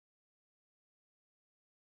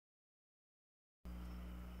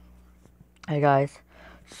Hi guys.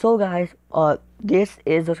 So guys, this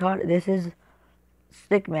is Stickman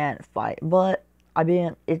Fight, but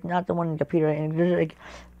it's not the one in the computer. And there's like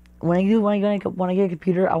when I get a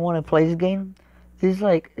computer, I want to play this game. This is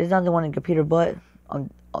like it's not the one in the computer, but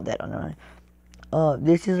on that on the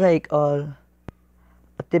this is like a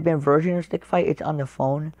different version of Stick Fight. It's on the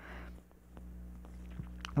phone.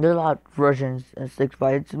 There's a lot of versions in Stick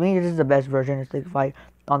Fight. To me, this is the best version of Stick Fight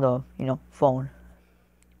on the phone.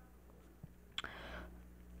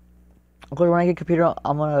 Of course, when I get a computer,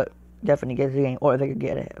 I'm gonna definitely get the game, or if I could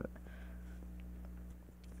get it.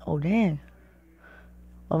 Oh dang!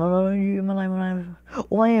 Oh I ain't moving.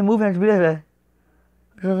 I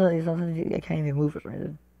can't even move for some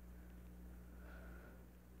reason.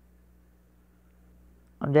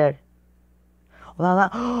 I'm dead.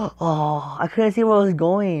 Oh, I couldn't see where I was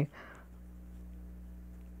going.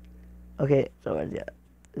 Okay, so yeah,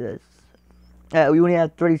 this. We only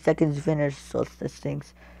have 30 seconds to finish, so this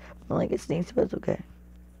stinks. Like it stinks, but it's okay.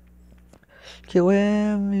 Kill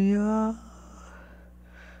him, yeah.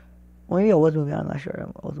 Well, maybe I was moving. I'm not sure. I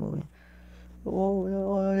was moving.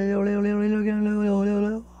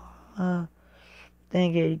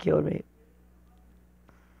 Thank you, he killed me.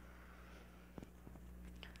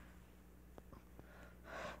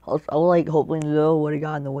 I was like hoping Lil would have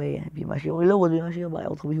gotten in the way and be my shield. Lil would be my shield, but I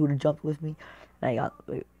was hoping he would have jumped with me, and I got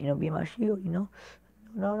be my shield. No.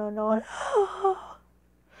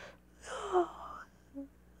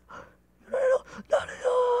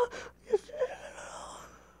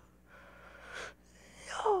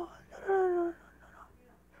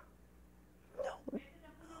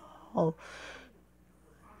 Oh,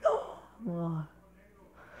 no.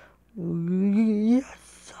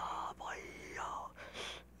 Yes, boy.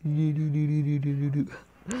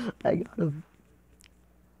 I got him.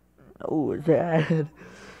 Oh, it's an ad.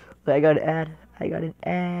 I got an ad. I got an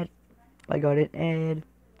ad. I got an ad.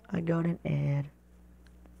 I got an ad.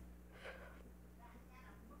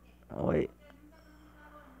 Oh, wait.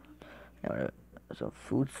 Some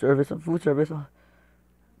food service.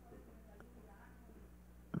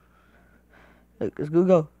 Look, it's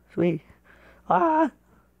Google. Sweet. Ah!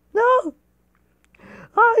 No!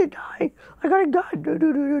 I died. I got a gun.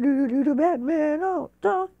 Do Batman. Oh,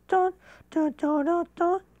 dun dun dun dun dun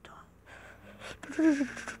dun.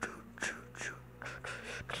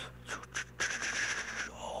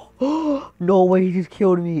 No way, he just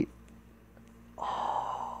killed me.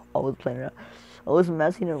 Oh, I was playing around. I was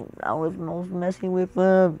messing around. I was messing with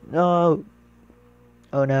him. No.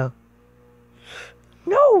 Oh no.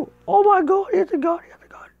 No! Oh my god, it's a gun. It's a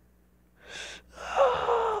gun.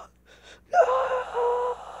 No!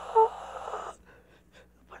 Oh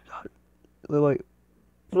my god. Wait.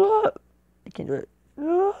 I can't do it.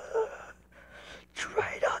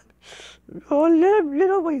 Straight up. Oh,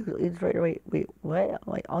 little, wait, it's right, wait, what? I'm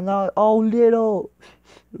like, oh no, oh, little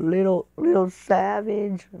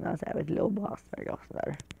savage. Not savage, little boss. There you go,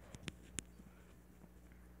 better.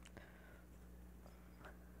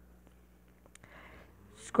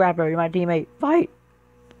 Scrapper, you're my teammate. Fight!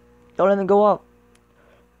 Don't let them go up.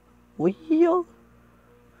 Wheel.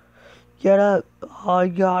 Get up. Oh, I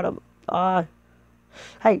got him.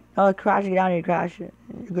 Hey, crash, get down here, crash.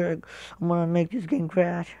 I'm gonna make this game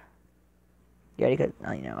crash. Yeah, because,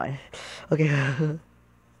 okay.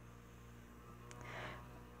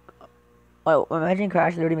 Oh, imagine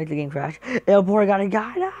crash literally makes the game crash. Oh, boy, I got a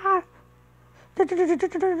guy.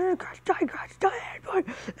 Crash, die, boy.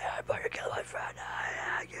 Boy, you're killing my friend.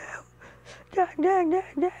 Dang.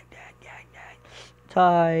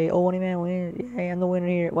 Tie. Oh, one man win. Hey, I'm the winner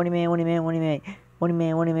here. One man. Yeah. One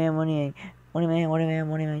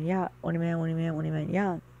man.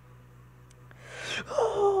 Yeah.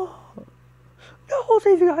 Oh, no,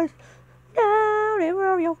 save you guys.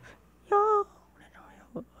 No, yo.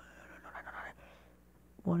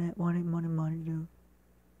 Money, dude.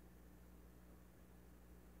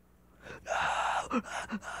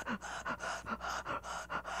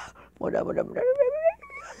 Whatever.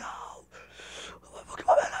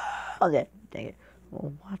 Okay, dang it.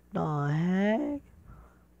 Well, what the heck?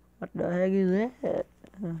 What the heck is that?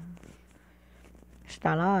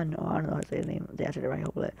 Stallone. Oh, I don't know how to say his name. I said it right.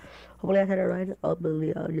 Hopefully I said it right.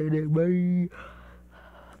 Hopefully I did it right.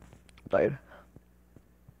 Tired.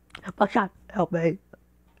 Buckshot, help me.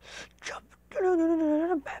 Jump.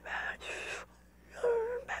 Batman.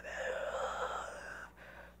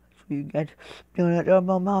 You get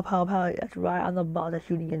pow. That's right, on the ball that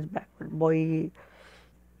shooting against backward, boy.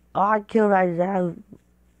 Oh, I killed right now.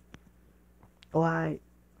 Why?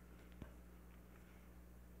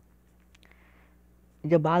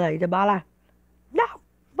 It's a bala. No!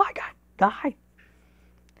 My God, die!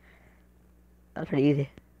 That's pretty easy.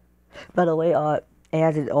 By the way, it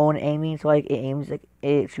has its own aiming, so like it aims, like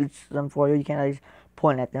it shoots them for you. You can't like, just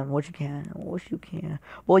point at them, which you can,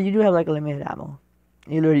 Well, you do have like a limited ammo.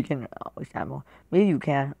 You literally can waste ammo. Maybe you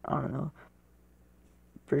can. I don't know.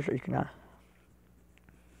 Pretty sure you cannot.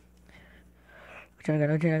 Oh my god! Oh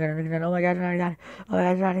my god! Oh my god! Oh my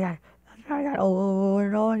god! Oh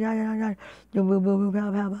no! Oh god! Boom! Boom! Boom!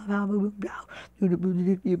 Pow! Pow! Pow! Boom! Pow! Pew! Pew!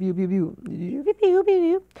 Pew! Pew! Pew! Pew! Pew! Pew!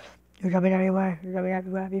 Pew! You're jumping everywhere. You're jumping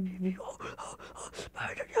everywhere. Pew! Pew! Pew!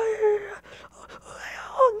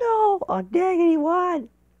 Oh no! Oh dang it! He won!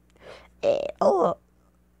 Oh!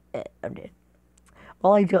 I'm dead. I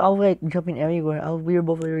was like jumping everywhere. We were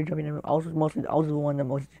both literally jumping everywhere. I was the one the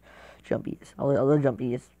most jumpiest. I was the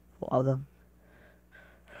jumpiest of them.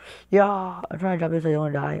 Yeah, I'm trying to jump this so I don't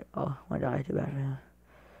want to die. Oh, I want to die too bad, man.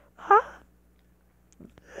 Huh?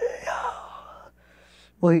 Yeah.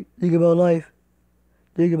 Wait, think about life.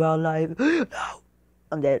 Think about life. No!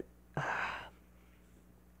 I'm dead.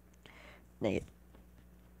 Dang it.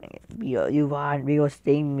 You won. You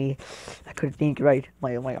sting me. I couldn't think right.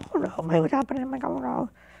 Oh my, oh no. What's happening? I'm like, oh no.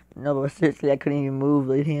 No, but seriously, I couldn't even move.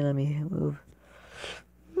 They didn't let me move.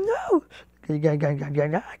 No! I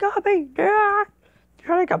got me. Yeah.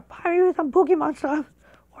 Trying to combine me with some Pokemon stuff.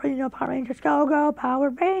 Or, Power Rangers, go, Power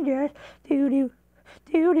Rangers. Doo-doo.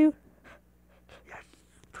 Doo-doo. Yes.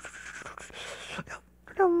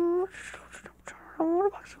 Oh, the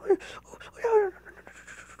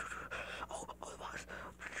box.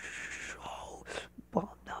 Oh, bomb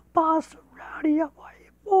the boss. Rowdy up.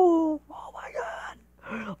 Boom. Oh my god.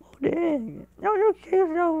 Oh, dang. No, you kids,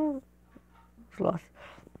 no. Lost.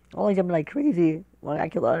 Only jumping like crazy. When I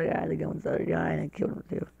killed the other guy, the gun was the other guy, and I killed him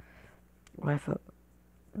too. What I felt.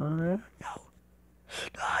 No. Not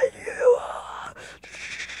you.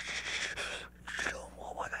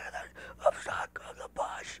 Oh my god. I'm stuck on the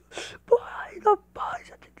bus. Behind the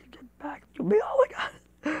bus. I think you get back to me. Oh my god.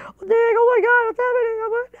 Oh, dang. Oh my god. What's happening?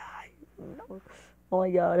 I'm gonna die. No. Oh my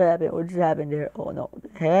god. What happened? What just happened there? Oh no. What the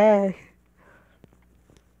heck?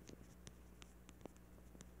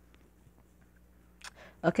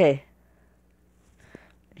 Okay.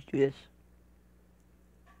 Let's do this.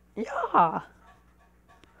 Yeah.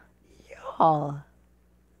 Yeah.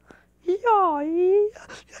 Yes.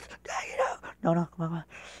 Dang it. No. Come on.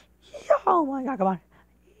 Yeah. Oh my god. Come on.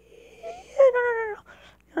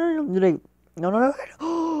 Yeah, no.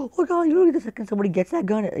 Oh my god, look at the second somebody gets that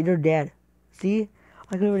gun, they're dead. See?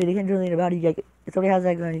 Like literally, they can't do anything about it. Like, if somebody has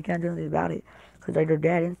that gun, you can't do anything about it. Because like, they're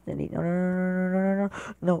dead instantly.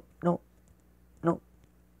 No.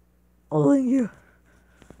 Oh, thank you.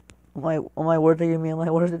 Oh my word taking me? Oh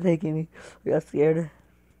my word is taking me? I got scared.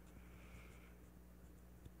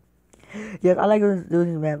 Yes, I like doing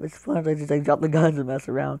this, man. It's fun to just like drop the guns and mess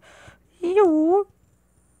around. You.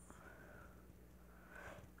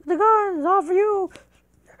 The gun's off for you.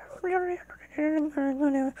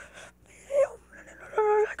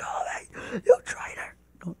 You traitor.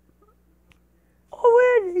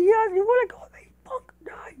 Oh, win. Yes, you want to go with me. Punk,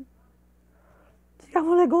 die. You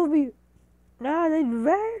want to go with me. Nah, they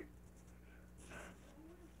bad.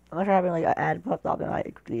 I'm not sure having like an ad popped up and I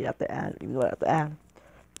quickly have to add. Even though I have to add.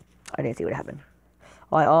 I didn't see what happened.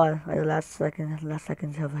 Like the last seconds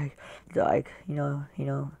of like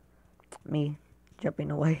me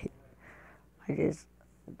jumping away. The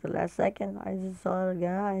last second I just saw the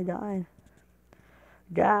guy dying.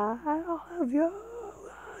 Die of you.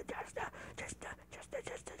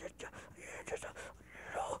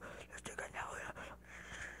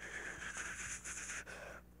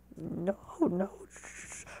 No.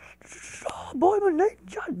 Oh, boy, my name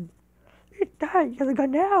John. It died. You got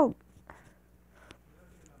now.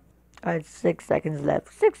 I had 6 seconds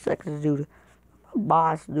left. 6 seconds, dude. I'm a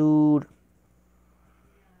boss, dude.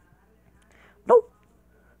 No.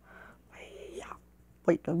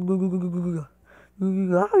 Wait. Go.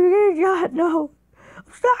 Oh, you get shot. No.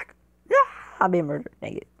 I'm stuck. I'm being murdered.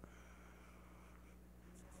 Dang it.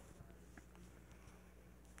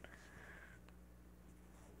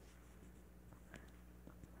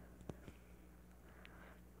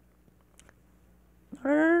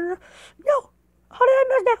 No. How did I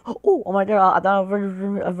miss that? Oh my god. I thought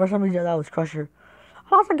for some reason that was Crusher.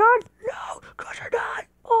 I lost a gun. No. Crusher died.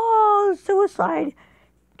 Oh, suicide.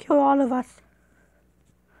 Kill all of us.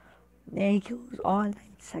 Man, he kills all 9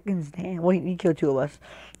 seconds. Damn. Well, he killed 2 of us.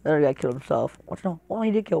 The other guy killed himself. What's no? Well, he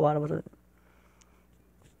did kill one of us.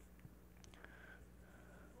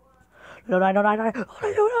 No.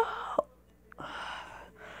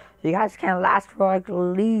 You guys can't last for like at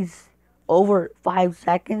least over 5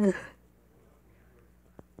 seconds.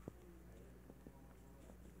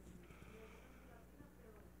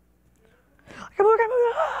 I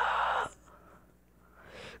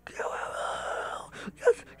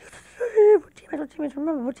teammates.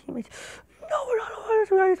 Remember, what teammates? No, we're not.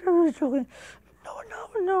 We're joking. No, no,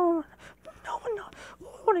 no. No, no. I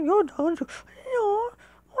want to go down. No.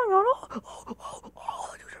 Oh my god.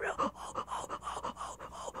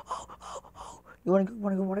 You wanna go?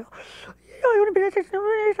 Yeah, you wanna be there 6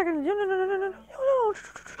 seconds? No.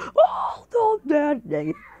 Oh, no, dang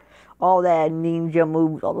it. All that ninja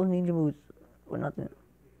moves, all those ninja moves were nothing.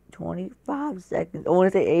 25 seconds. I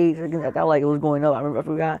want to say 8 seconds. I felt like it was going up. I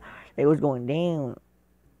forgot it was going down.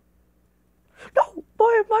 No,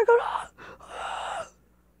 boy, my God.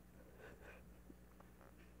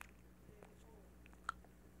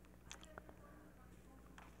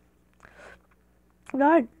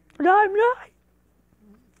 9.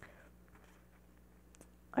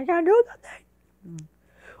 I can't do nothing.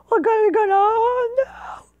 I got on.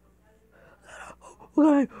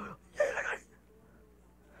 No.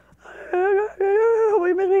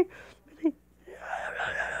 Wait, miss me.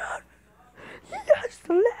 Yes,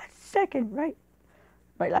 the last second, right?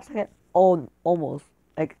 Right, last second. Oh, almost.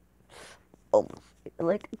 Almost.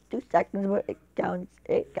 Like 2 seconds, but it counts.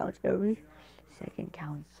 It counts every second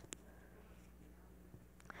counts.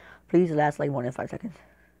 Please last like more than 5 seconds.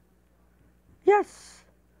 Yes.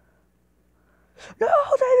 No,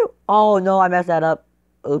 oh no, I messed that up.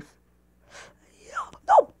 Oops.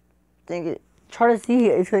 No. Dang it. Try to see.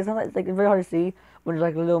 It's like sometimes it's very hard to see when there's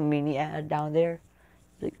like a little mini ad down there.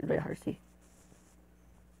 It's very hard to see.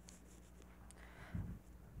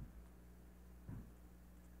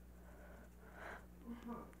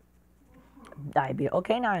 Diabetes.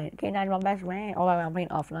 Okay, K9 is my best friend. Oh, I'm playing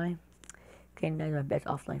offline. K9 is my best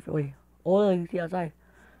offline for you. Oh, you see outside.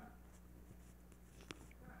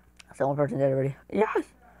 So one person dead already. Yes.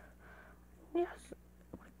 This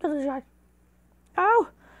is right. Ow!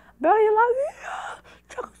 Barely alive.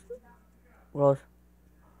 Chuckles. Rose.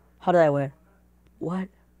 How did I win? What?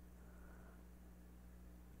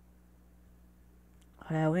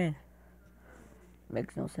 How did I win?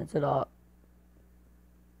 Makes no sense at all.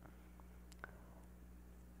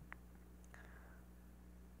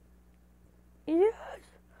 Yes!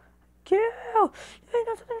 Kill!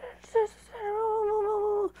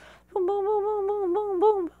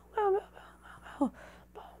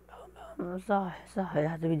 Sorry, it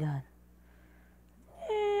has to be done.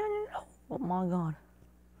 Oh my god.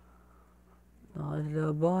 Oh, this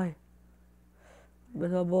little boy.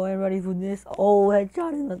 Little boy ready for this. Oh,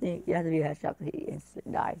 headshot is nothing. It has to be a headshot because he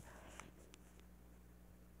instantly died.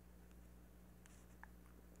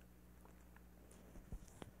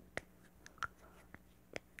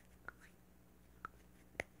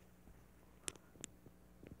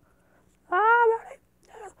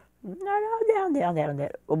 Down.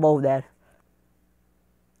 We're both dead.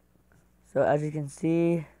 So as you can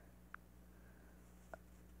see,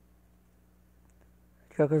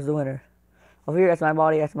 Trucker's the winner. Over here, that's my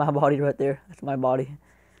body. That's my body right there. That's my body.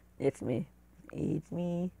 It's me.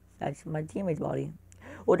 That's my teammate's body.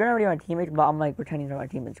 Well, they're not really my teammates, but I'm like pretending they're my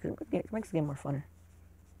teammates because it makes the game more funner.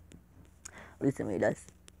 At least to me, it does.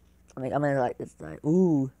 I'm gonna like this side.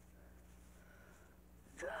 Ooh.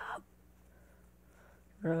 Jump.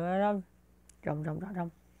 Jump.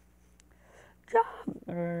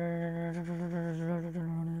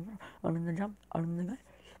 On the jump. On the guy.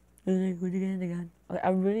 I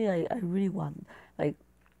really want like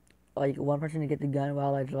one person to get the gun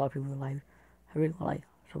while like a lot of people alive. I really want like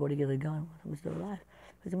somebody to get the gun while someone's still alive.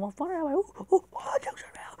 It's more fun. I'm like, jokes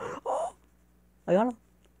around. Oh, I got him.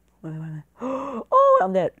 Wait. Oh,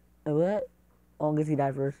 I'm dead. What? Oh, I guess he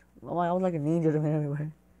died first. Oh, I was like a ninja to me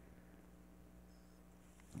everywhere.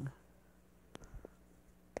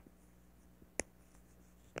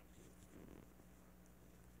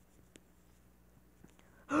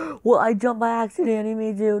 Well, I jumped by accident. He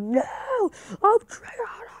made you. No, I'm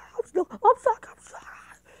triggered. I'm stuck.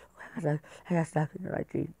 I got stuck in the right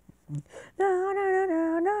tree. No. Oh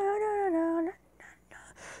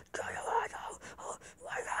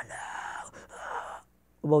my God, no.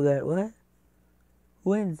 Above that, what? Who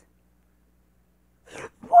wins?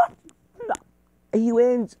 What? He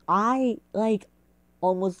wins. I like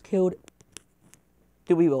almost killed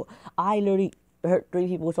 2 people. I literally hurt 3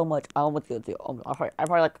 people so much. I almost killed 2.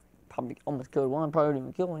 I probably almost killed 1. Probably didn't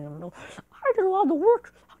even kill 1. I don't know. I did a lot of the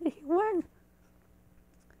work. How did he win?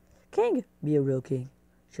 King, be a real king.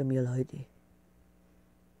 Show me a loyalty.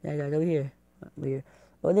 Yeah, guys, over here.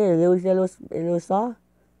 Oh, there, little saw.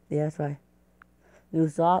 Yeah, that's right. Little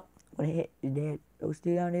saw. When it hit, you're dead. Those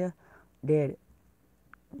 2 down there, dead.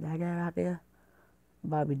 That guy right there,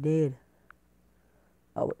 Bobby dead.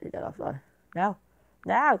 Oh, what did that offside? Now.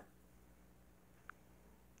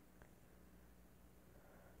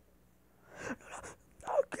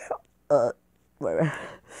 Okay.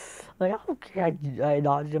 Like, I don't care. I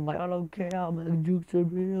dodged him. Like, I don't care. I'm like, Jukes are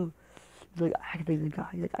real. He's like, I can take this guy.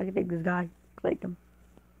 He's like, I can take this guy. Like him.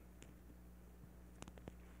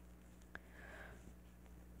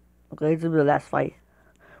 Okay, this will be the last fight.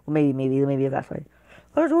 Well, maybe the last fight.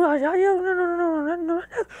 No, no, no,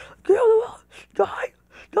 get out of the wall.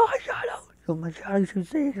 Die, Shadow. Oh, my Shadow, you should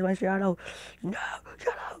say it's my Shadow. No,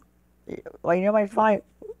 Shadow. Wait, nobody's fine.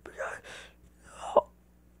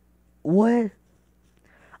 What?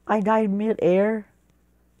 I died mid-air?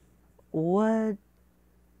 What?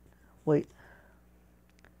 Wait.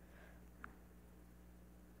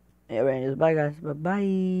 Yeah, right. Bye, guys.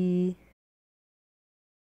 Bye-bye.